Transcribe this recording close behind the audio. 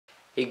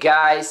Hey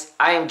guys,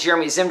 I am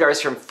Jeremy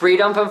Zimdars from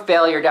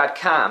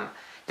freedomfromfailure.com.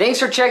 Thanks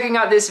for checking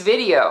out this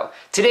video.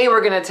 Today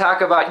we're going to talk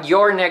about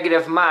your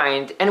negative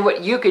mind and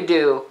what you could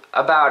do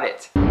about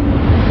it.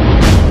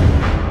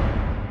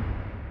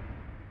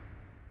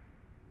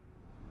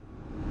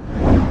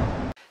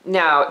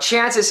 Now,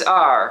 chances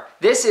are,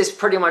 this is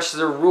pretty much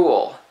the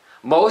rule.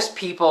 Most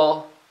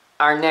people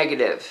are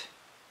negative.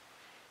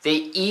 They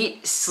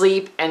eat,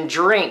 sleep, and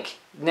drink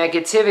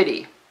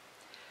negativity.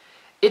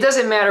 It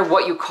doesn't matter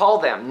what you call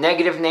them,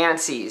 negative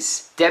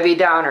Nancys, Debbie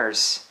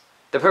Downers,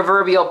 the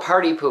proverbial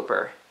party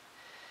pooper.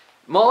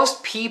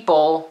 Most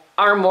people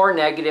are more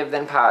negative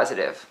than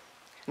positive.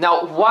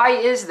 Now, why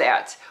is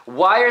that?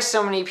 Why are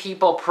so many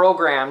people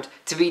programmed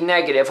to be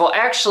negative? Well,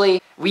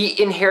 actually, we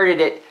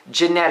inherited it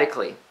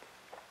genetically.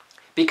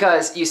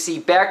 Because, you see,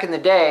 back in the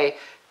day,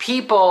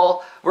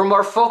 people were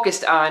more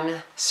focused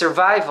on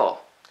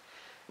survival.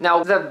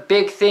 Now, the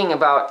big thing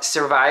about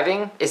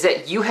surviving is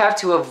that you have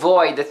to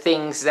avoid the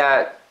things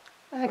that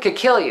could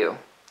kill you.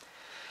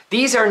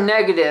 These are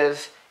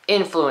negative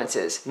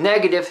influences,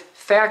 negative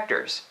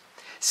factors.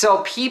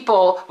 So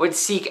people would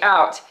seek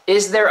out,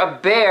 is there a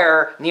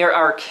bear near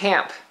our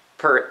camp,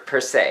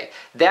 per se?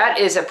 That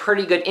is a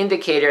pretty good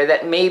indicator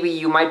that maybe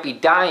you might be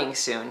dying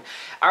soon.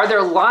 Are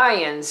there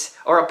lions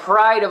or a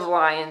pride of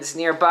lions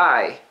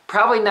nearby?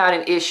 Probably not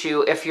an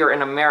issue if you're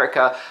in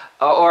America,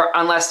 or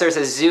unless there's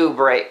a zoo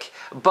break.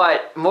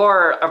 But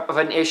more of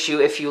an issue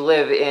if you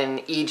live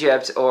in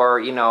Egypt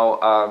or,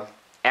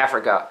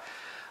 Africa.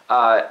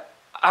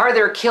 Are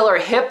there killer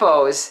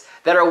hippos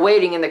that are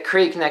waiting in the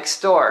creek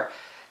next door?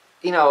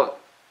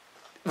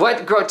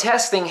 What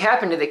grotesque thing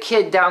happened to the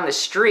kid down the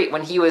street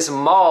when he was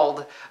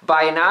mauled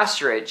by an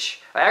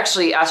ostrich?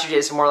 Actually,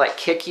 ostriches more like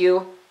kick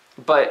you,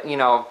 but,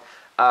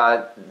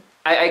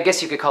 I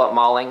guess you could call it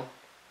mauling.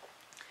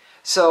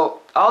 So,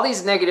 all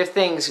these negative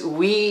things,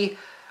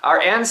 our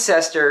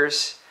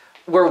ancestors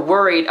were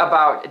worried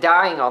about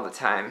dying all the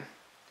time.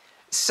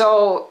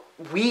 So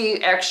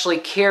we actually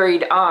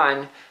carried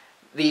on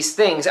these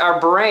things.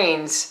 Our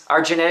brains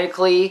are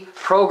genetically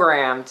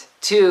programmed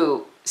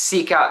to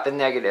seek out the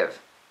negative.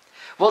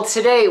 Well,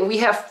 today we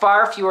have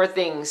far fewer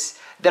things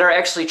that are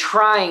actually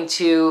trying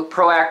to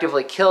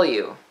proactively kill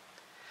you.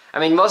 I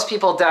mean, most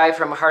people die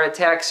from heart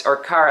attacks or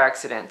car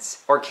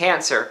accidents or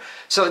cancer.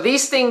 So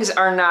these things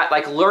are not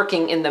like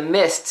lurking in the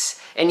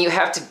mists and you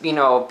have to,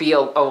 be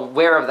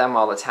aware of them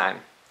all the time.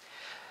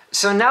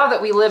 So now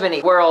that we live in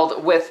a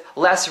world with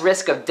less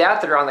risk of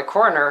death around the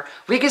corner,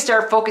 we can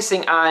start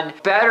focusing on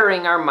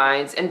bettering our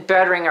minds and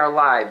bettering our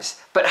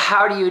lives. But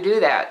how do you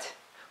do that?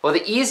 Well,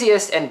 the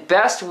easiest and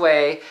best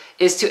way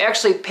is to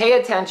actually pay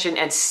attention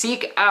and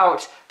seek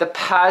out the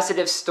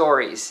positive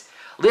stories.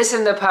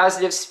 Listen to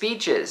positive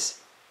speeches.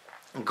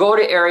 Go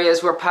to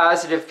areas where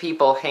positive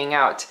people hang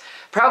out.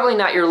 Probably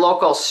not your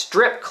local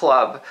strip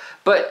club,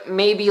 but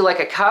maybe like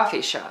a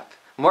coffee shop.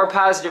 More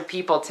positive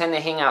people tend to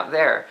hang out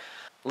there.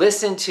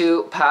 Listen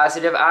to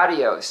positive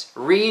audios.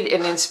 Read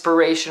an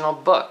inspirational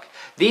book.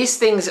 These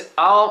things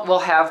all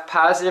will have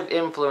positive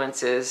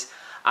influences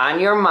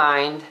on your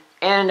mind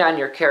and on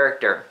your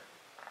character.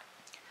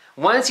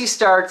 Once you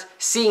start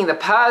seeing the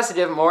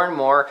positive more and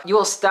more, you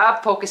will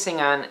stop focusing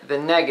on the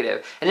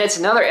negative. And that's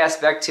another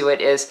aspect to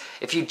it is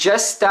if you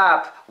just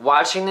stop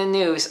watching the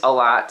news a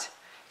lot,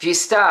 if you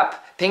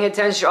stop paying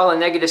attention to all the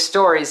negative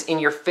stories in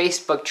your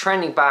Facebook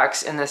trending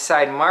box in the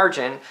side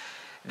margin,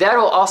 that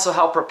will also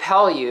help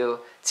propel you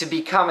to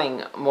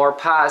becoming more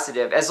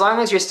positive, as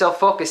long as you're still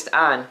focused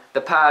on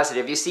the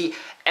positive. You see,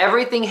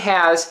 everything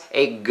has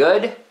a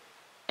good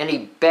and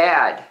a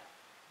bad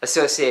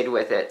associated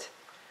with it.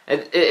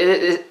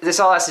 This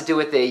all has to do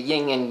with the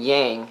yin and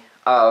yang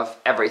of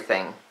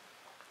everything.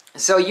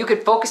 So you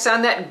could focus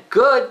on that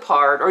good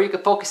part, or you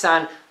could focus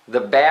on the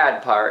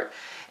bad part.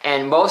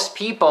 And most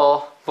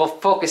people will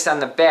focus on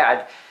the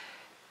bad.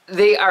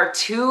 They are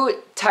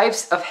two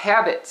types of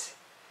habits.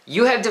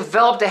 You have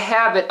developed a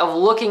habit of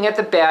looking at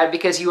the bad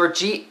because you are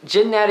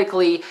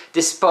genetically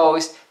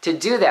disposed to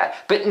do that.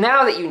 But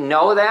now that you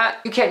know that,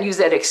 you can't use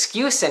that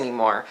excuse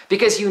anymore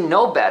because you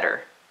know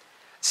better.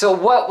 So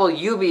what will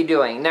you be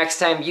doing next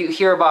time you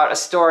hear about a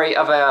story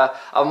of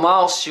a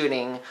mall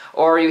shooting,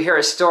 or you hear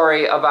a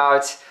story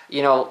about,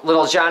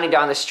 little Johnny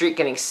down the street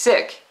getting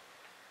sick?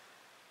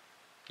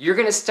 You're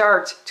going to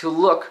start to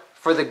look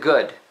for the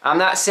good. I'm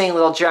not saying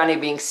little Johnny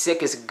being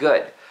sick is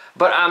good.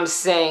 But I'm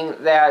saying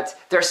that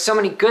there's so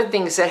many good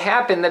things that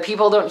happen that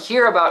people don't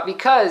hear about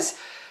because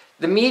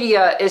the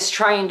media is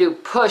trying to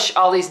push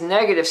all these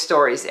negative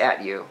stories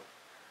at you.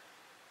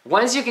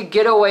 Once you could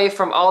get away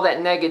from all that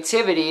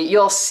negativity,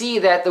 you'll see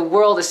that the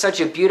world is such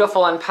a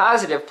beautiful and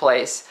positive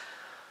place,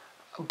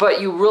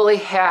 but you really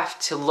have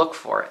to look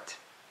for it.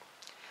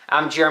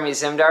 I'm Jeremy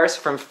Zimdars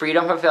from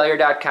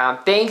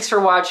freedomfromfailure.com. Thanks for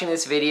watching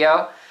this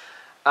video.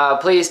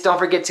 Please don't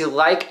forget to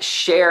like,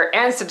 share,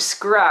 and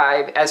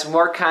subscribe as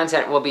more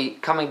content will be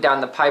coming down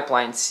the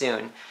pipeline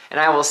soon. And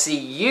I will see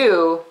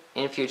you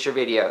in future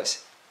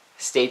videos.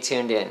 Stay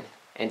tuned in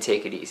and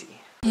take it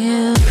easy.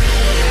 Yeah.